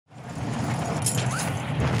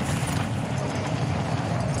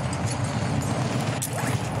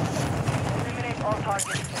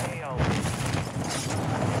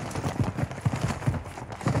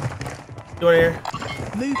Doing here.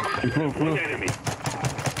 Blue.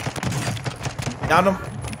 Down him.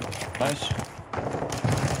 Nice.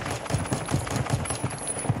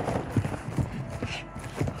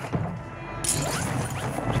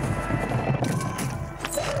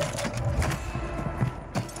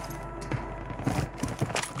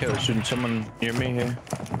 Okay, we're shooting someone near me here.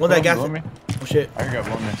 One that gas me. Oh shit. I got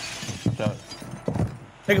one man.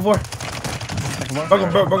 Take it for.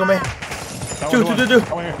 Broke him, man. Two. Right here.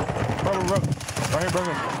 Right here,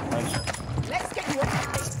 broken. Nice. Let's get you.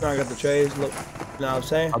 I got the trays. Look. You know what I'm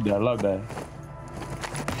saying? I love that.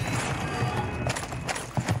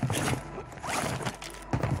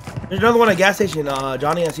 There's another one at gas station,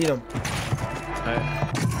 Johnny. I see them. Alright.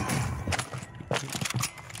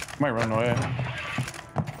 Might run away.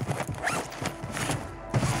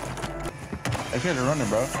 I guys are running,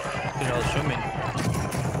 bro. They're all swimming.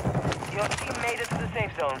 Your team made it to the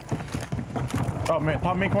safe zone. Oh man,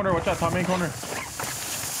 top main corner. Watch out, top main corner.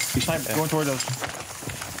 He's going towards us.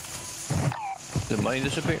 Did the money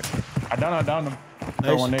disappear? I downed him.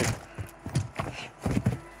 Nice. One nade.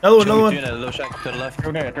 Another one. A little shack to the left.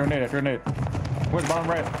 Throw nade. Where's bottom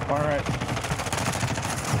right?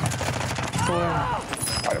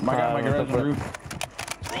 My guy on the roof.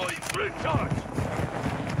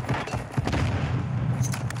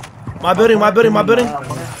 My building. Broke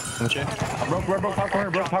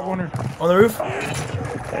top corner. On the roof.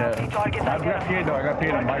 Yeah. I got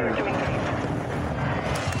paid on my roof.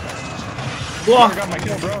 Block. I got my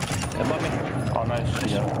kill, bro. Above me. Oh,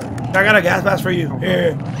 nice. Yeah. I got a gas mask for you.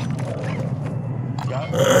 Here.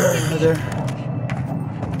 Got Right there.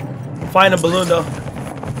 Find a balloon though.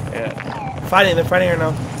 Yeah. They're fighting her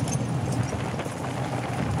now.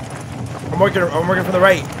 I'm working from the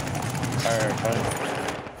right. Alright, fine.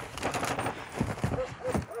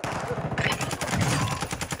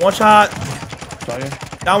 One shot. Saw you?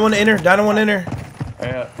 Down one inner.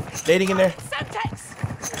 Yeah. Dating in there.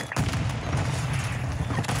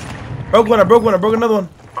 Broke one. I broke another one.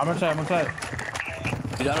 I'm inside.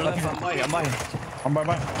 You got left. I'm by.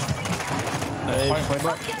 Play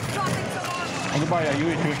back. I'm gonna buy a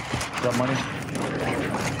UE too. Got money.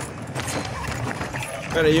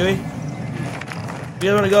 Got a Yui. Where do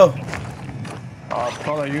you want to go?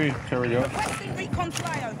 Call that UE. There we go. Requesting recon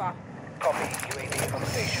flyover. Copy. UAV on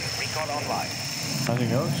station. Recon online.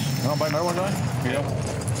 Nothing else? No, buy another one, John? Yeah.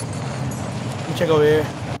 Let me check over here.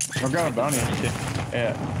 I'm grabbing a bounty.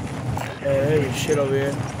 Yeah. Hey, there's shit over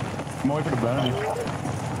here. I'm waiting for the bounty.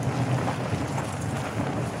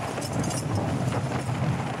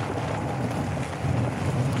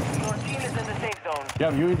 Your team is in the safe zone. You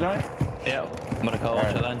have UE, John? Yeah. I'm gonna call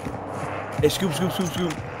Alright. to then. Hey, scoop.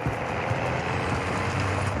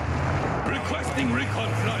 Requesting recon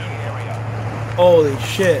flyover. Holy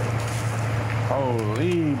shit.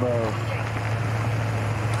 Holy, bro.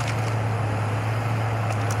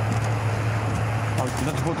 Oh,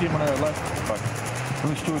 that's the whole team on the left. Fuck.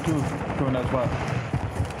 Who's two in that spot?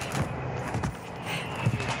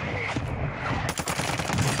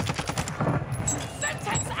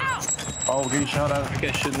 Oh, get shot at.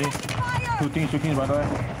 Okay, shoot me. Two teams, by the way.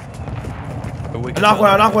 I knock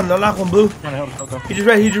one, blue. Trying to help Hisoka. He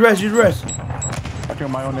just rest. I kill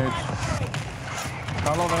my own nades.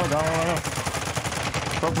 Down low.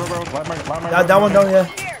 Bro. That one down, yeah.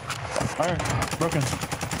 Alright, broken.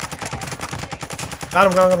 Got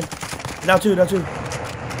him. Down two.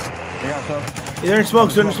 Yeah, so. They're in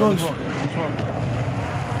smokes. Which one?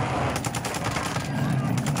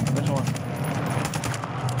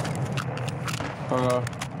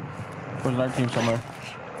 There's another team somewhere.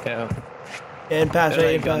 Yeah. In pass,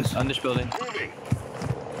 right? On this building.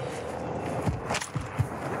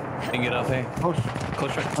 You can get up here. Close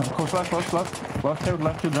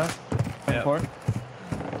left, two, John. Yeah. Floor.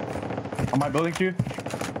 On my building, too.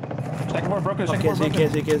 Second floor broken,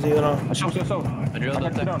 Can't see, hold on. So. I drilled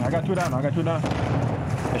up there. I got two down.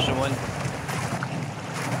 Mission 1.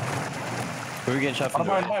 Where are we getting shot from?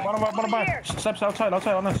 Bottom by. Steps outside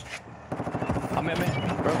on us. I'm in.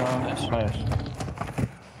 Nice.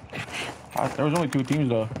 There was only two teams,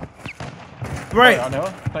 though. Right. On the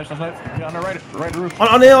hill. Nice. Yeah, on the right roof.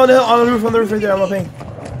 On the roof right there. I'm up in.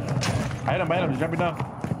 I hit him. He's jumping down.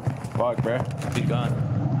 Fuck, bro. He's gone.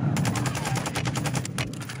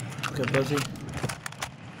 Okay, pussy.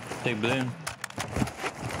 Take balloon.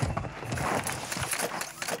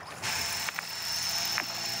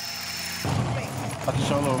 That's a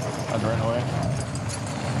solo. I'd run away.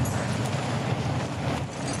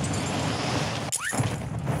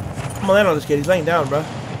 I'm gonna land on this kid. He's laying down, bro. Look.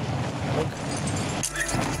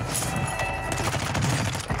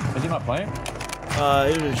 not playing?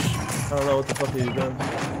 He was. I don't know what the fuck he was doing.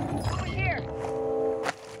 Here.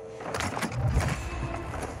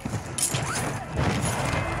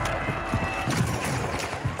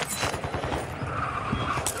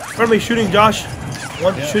 In front of me shooting, Josh.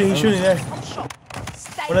 One shooting. He's shooting there.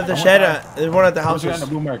 One at the shed. There's one at the house. Who's the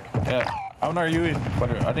blue mark? Yeah. I don't know where you but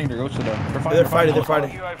I think they're ghosted though. They're fighting. They're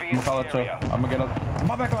fighting. I'm gonna call it too. I'm gonna get up. Come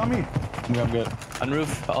on back on me. I'm good. On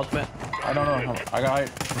roof, ultimate. I don't know. I got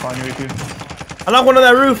height. I'm on you too. I knocked one on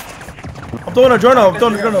that roof. I'm throwing a drone up. I'm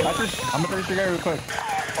throwing a drone up. I'm gonna finish your guy real quick.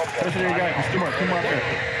 Finish your guy. There's two more up there.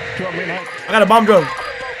 Two up main height. I got a bomb drone.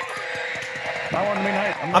 That one main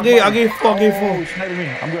height. I'll give you full. Oh, he's sniping me.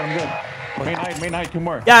 I'm good. Main height, two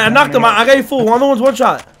more. Yeah, I knocked him. I got you full. One of the one's one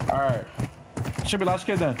shot. Alright. Should be last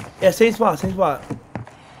kid then. Yeah, same spot. Same spot.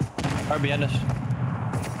 Right behind us.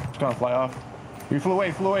 It's gonna fly off. You flew away.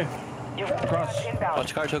 Across.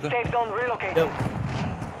 Watch car, Hisoka. Safe zone relocated. Yep.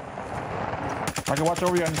 I can watch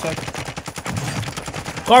over you in a sec.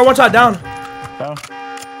 Car, one shot down. Down.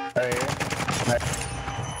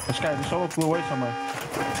 This guy just solo flew away somewhere.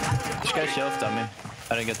 This guy shelved on me.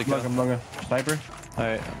 I didn't get the kill. I'm looking. Sniper.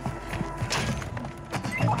 Alright.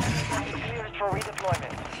 Cleared for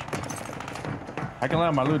redeployment. I can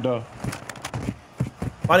land my loot though.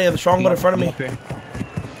 Body of the strong one in front of me. Up here.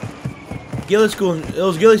 Ghillie school. It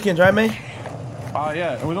was ghillie skins, right, man?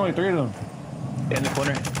 Yeah. It was only 3 of them. In the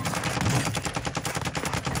corner.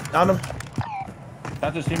 Down him.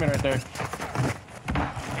 That's his teammate right there.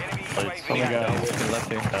 Enemy Oh UAV my god, active. he's left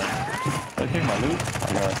here. They take my loot.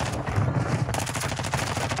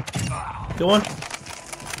 Good one.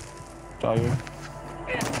 It's all you. Oh,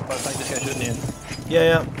 it's like this guy shooting you.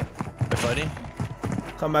 Yeah. They're fighting.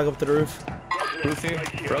 Come back up to the roof. Roof here.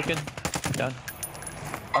 Broken. Down.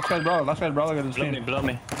 Last guy's brother got his team. Below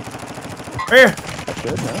me. Right here. That's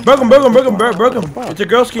good, man. Broke him. It's a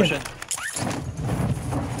girl skin. Push it.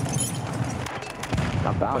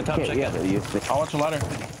 Not bound. Wait, top Kid, check yeah, it. they're used to. I'll watch the ladder.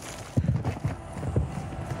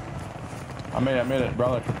 I made it,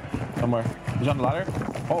 brother. Somewhere. He's on the ladder?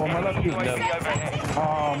 Oh, on my left. UAV overhead.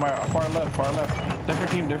 Oh, my far left.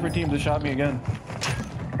 Different team just shot me again.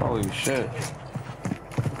 Holy shit.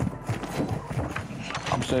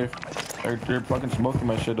 I'm safe. They're fucking smoking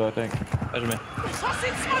my shit though, I think. Measure me.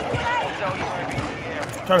 Tossing smoke grenade. Hostile UAV in the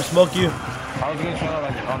area. Trying to smoke you. I was gonna try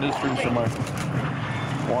like on this roof somewhere.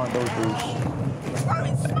 One of those roofs.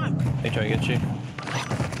 Throwing smoke. They try to get you.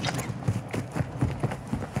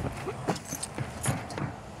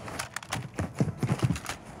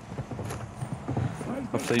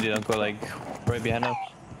 Hopefully they don't go like right behind us.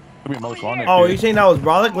 Could be most wanted. Oh, dude. you saying that was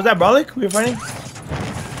Brolic? Was that Brolic we were fighting?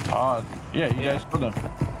 Yeah, you guys killed them.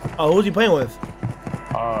 Oh, who's he playing with?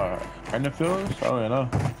 Brandon Fields? Oh, yeah, no.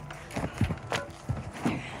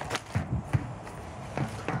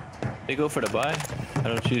 They go for the buy. I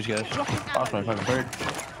don't choose, guys. Lost my fucking bird.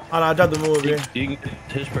 Oh no, I dropped the move over here. You can get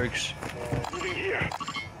his perks.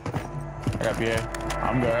 I got PA.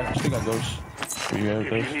 I'm good. I still got ghosts. You guys,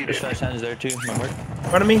 those? There's fast hands there too. My mark. In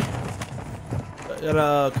front of me.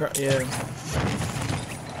 Got yeah.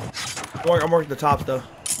 I'm working the tops though.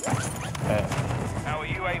 Our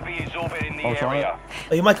UAV is orbiting the Oh, sorry. area.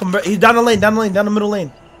 Oh, he might come. He's down the lane. Down the middle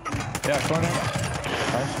lane. Yeah, corner.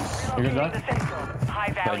 Nice. You guys done? The safe zone. High I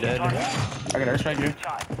value dead. target. I got airstrike you.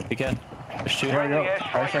 You can. There's two. Here we go.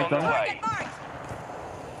 Airstrike Airstrike on the done. way.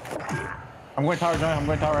 I'm going tower, John. I'm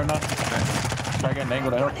going tower right now. Try to get an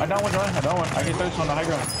angle to help. I don't want, John. I don't want. I get thirst on the high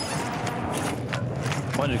ground.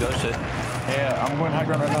 One to go shit. Yeah, I'm going high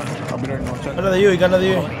ground right now. I'll be there in 1 second. Another you. He got another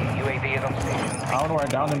you. UAV is on station. I don't know where I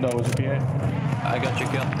downed him though. Was it PA? I got your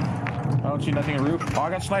kill. I don't see nothing in roof. Oh, I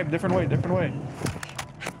got sniped. Different way.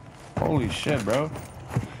 Holy shit, bro.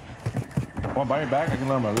 Want to buy me back? I can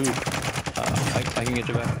learn my loot. I can get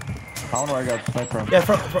you back. I don't know where I got sniped from. Yeah,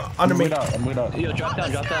 under me. I'm moved out. Yo, drop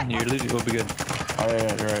down. Your loot will be good. Oh,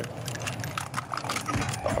 yeah, you're right.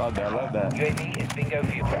 I love that. UAV is bingo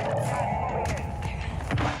fuel.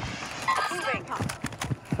 Moving.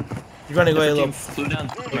 He's running away a Team little. flew down.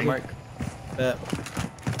 My mark. Yeah.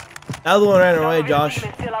 That other one ran away, Josh. Team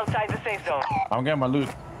is still outside the safe zone. I'm getting my loot.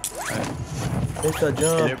 It's a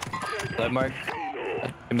jump. Left mark.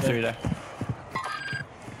 Give me 3 there.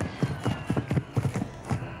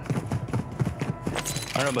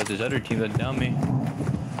 I don't know about this other team that down me.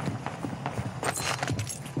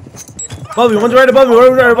 Above me. One's right above me.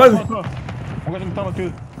 One's right above me. I'm going to tunnel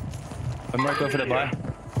too. My mark go for the buy.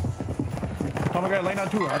 Tunnel guy laying down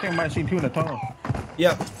too. I think I might have seen 2 in the tunnel.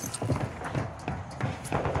 Yep.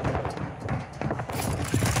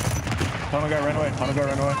 Tunnel guy ran away.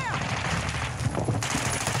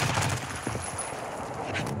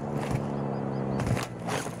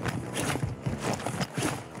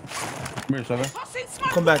 Come here, Seven. Tossing smoke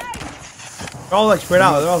Come back. grenade. They're all like spread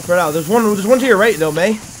out. They're all spread out. There's one to your right though,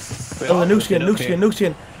 May. Oh, the nuke skin, nuke skin, nuke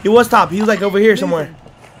skin. He was top. He was like over here somewhere.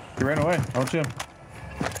 He ran away. I don't see him.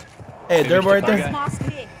 Hey, Durbo right there. Mask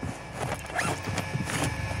here.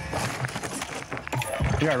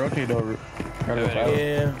 He got rotated over. Gotta go fast.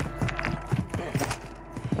 Yeah.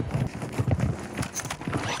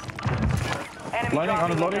 Enemy Lighting on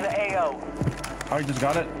dropping the loading. into the AO. Oh, he just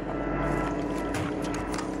got it.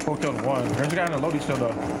 Full killed one. There's a guy in the loading still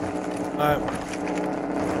though. Alright.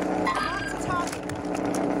 Marked target.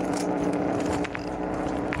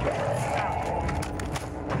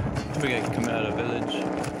 We got coming out of village.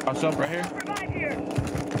 Myself right here. Revive here.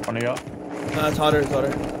 On the up. It's hotter, it's hotter.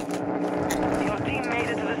 Your team made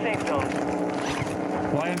it to the safe zone.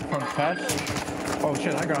 Flying from patch. Oh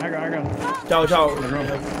shit, high ground. Ciao, ciao. In the room.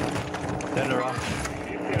 Dead in the rock.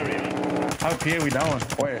 How PA we down?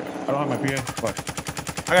 Wait, I don't have my PA. What?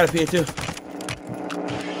 I got a PA too.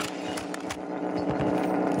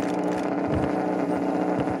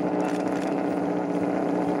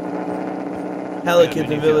 Hella kids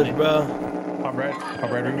in village, bro. Top right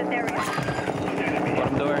room.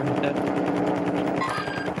 Bottom door. Dead.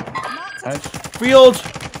 Nice. Fields.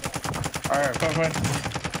 Alright, fine.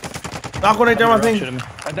 Knock one right there on my Shoot thing. him.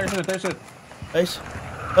 There's it. Nice.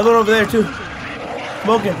 Another one over there too.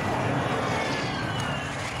 Smoking.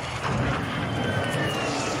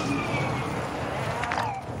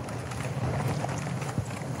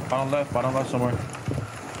 Bottom left somewhere.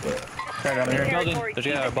 Okay, down here. Building. There's a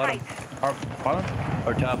guy at our bottom. Our bottom?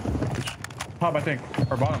 Or top. Top, I think.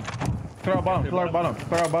 Or bottom. Clear our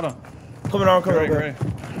bottom. Coming on, coming Ready, on. ready.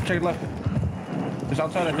 Check it left. It's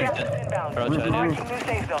outside, I think. Inbound. Or outside. Marking new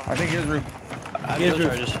safe zone. I think he is roof. I have Here's kill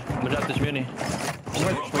roof. charges. I'm gonna drop this muni.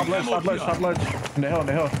 Top ledge. In the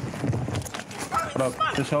hill. What up?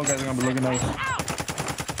 This hill guy's gonna be looking at us.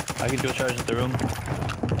 I can dual charge at the room.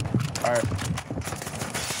 Alright.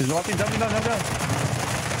 He's walking, jump down.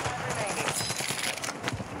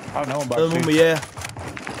 I don't know about Another movement, yeah.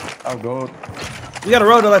 I'll go. We got a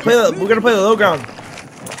road. Like, we're gonna play the low ground.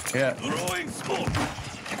 Yeah.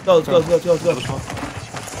 Go, let's go.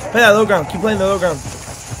 Play that low ground. Keep playing the low ground.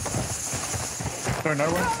 Throw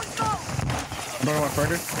another one. Another one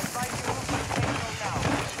further.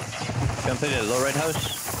 Can I play the low right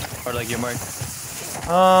house? Or like your mark?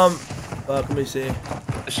 Let me see.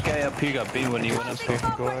 This guy up here got beat when he went up here.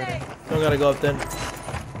 Don't gotta go up then.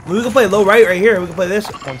 We can play low right here. We can play this.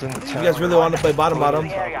 Comes in the You guys really want to play bottom?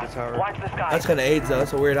 Area. Watch the sky. That's kind of AIDS though.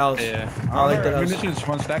 That's a weird house. Yeah. I don't like that house. Munitions,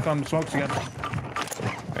 one stack on the smokes again.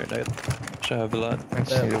 Alright, I should have a lot. I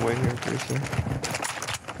see the way here, Gracie.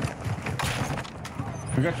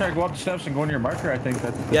 We gotta try to go up the steps and go near your marker, I think.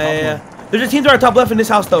 That's the top Yeah. one. There's a team to our top left in this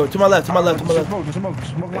house though. To my left. Smoke line.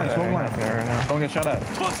 Don't get shot at.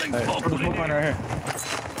 Throw the smoke line right here.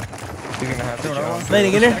 He's gonna have to jump.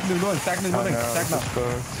 Landing in there. Stack in this building. Stack now.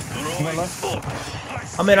 Come on,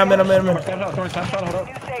 left. I'm in. Snapshot, hold up.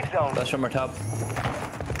 New safe zone. That's from our top.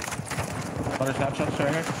 Another snapshot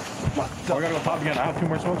right here. Oh, we gotta go top again. I have 2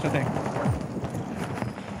 more smokes, I think.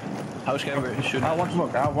 House guy, we're shooting. I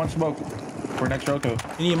have one smoke. For next row too.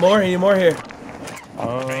 You need more? You need more here.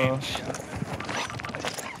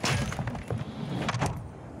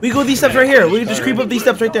 We go these steps right here. We can just creep up these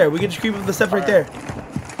steps right there. We can just creep up the steps right there.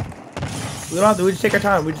 We don't have to. We just take our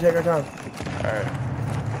time. Alright.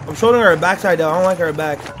 I'm showing her backside though. I don't like her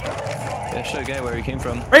back. Yeah, show a guy where he came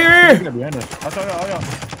from. Right here. Behind us. I'll tell you.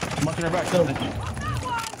 I'm watching her back. No. Move to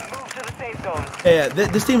the safe zone. Yeah,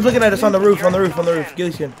 this team's looking at us on the roof.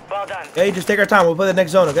 Gilly skin. Well done. Okay, just take our time. We'll play the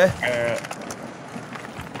next zone. Okay.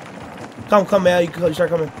 Come, man. You start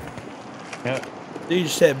coming. Yeah. Do you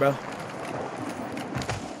just said, bro.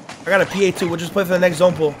 I got a PA too. We'll just play for the next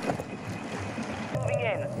zone pool. Moving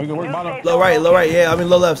in. We can work bottom. Low right. Yeah, I mean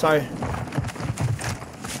low left. Sorry.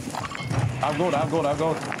 I'll go.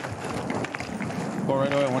 Go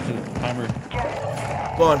right away. I want you to timer.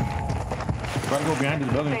 Go on. Gotta go behind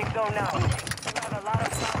this building. Safe zone now. We have a lot of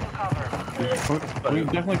ground to cover. We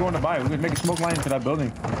definitely going to buy. We could make a smoke line to that building.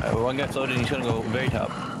 One guy floated and he's gonna go very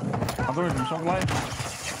top. I'm going to smoke line.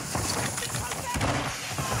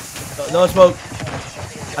 No smoke.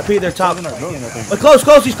 I peed their top. In our building, I think. But close.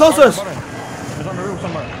 He's close to us. It's on the roof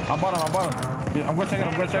somewhere. I'm bottom. Yeah, I'm gonna check it.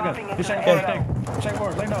 He's checking for it, I think. Check for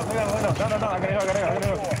it. Lay down. No. I got it.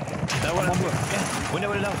 That one. Yeah. Window.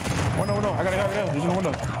 Window. I got it. He's in the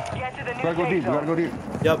window. Get to the new We safe zone. gotta go deep.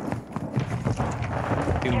 Yep.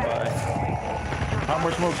 Give him by. How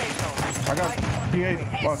more smoke? I got P8.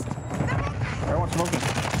 Fuck. I want smoking.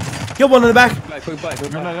 Kill one in the back. Quick buy.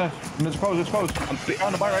 No. It's closed. I'm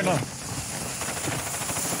on the buy right now.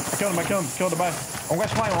 I killed him. Kill the buy. One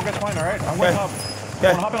guy's flying, alright? I'm going Okay. up.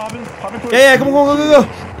 Okay. Hop in, to it. Yeah, come on, go.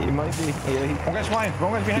 He might be. Yeah, he. One guy's flying,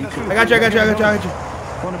 one guy's behind us too. I got you.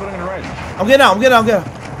 Go in the building on the right. I'm getting out.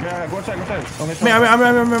 Yeah, go inside. I'm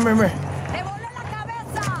here. ¡Le volé la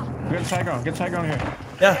cabeza! Get the tag on here.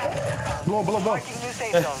 Yeah. Blow. Marking new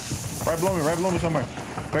safe zone. Right below me somewhere.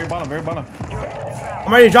 Very bottom.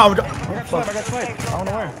 I'm ready to drop. I got snipe. I don't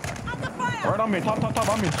know where. Right on me, top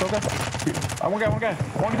on me, Hisoka. One guy.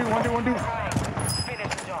 One, two.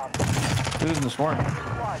 Finish the job. This isn't the swarm.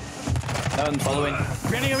 Down, following.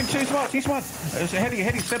 Granny, see spot. It's a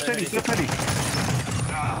heady, step heady.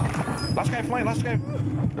 Last guy flying,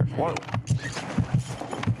 What?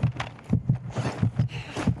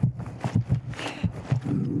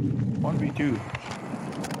 One v 2.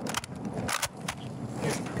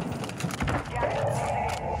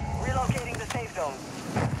 Relocating the safe zone.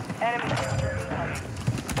 Enemy soldier incoming.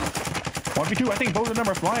 1v2, I think both of them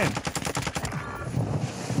are flying.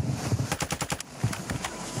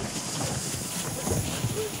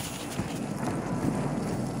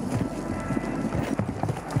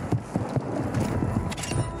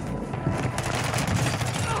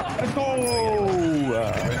 Let's go!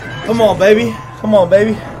 Come on,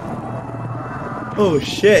 baby. Oh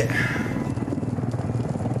shit. Good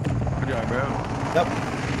job, bro. Yep.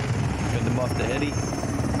 Got them off the heady.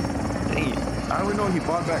 Dang. I don't even know he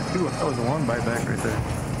bought back too. I thought it was a one buyback right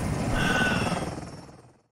there.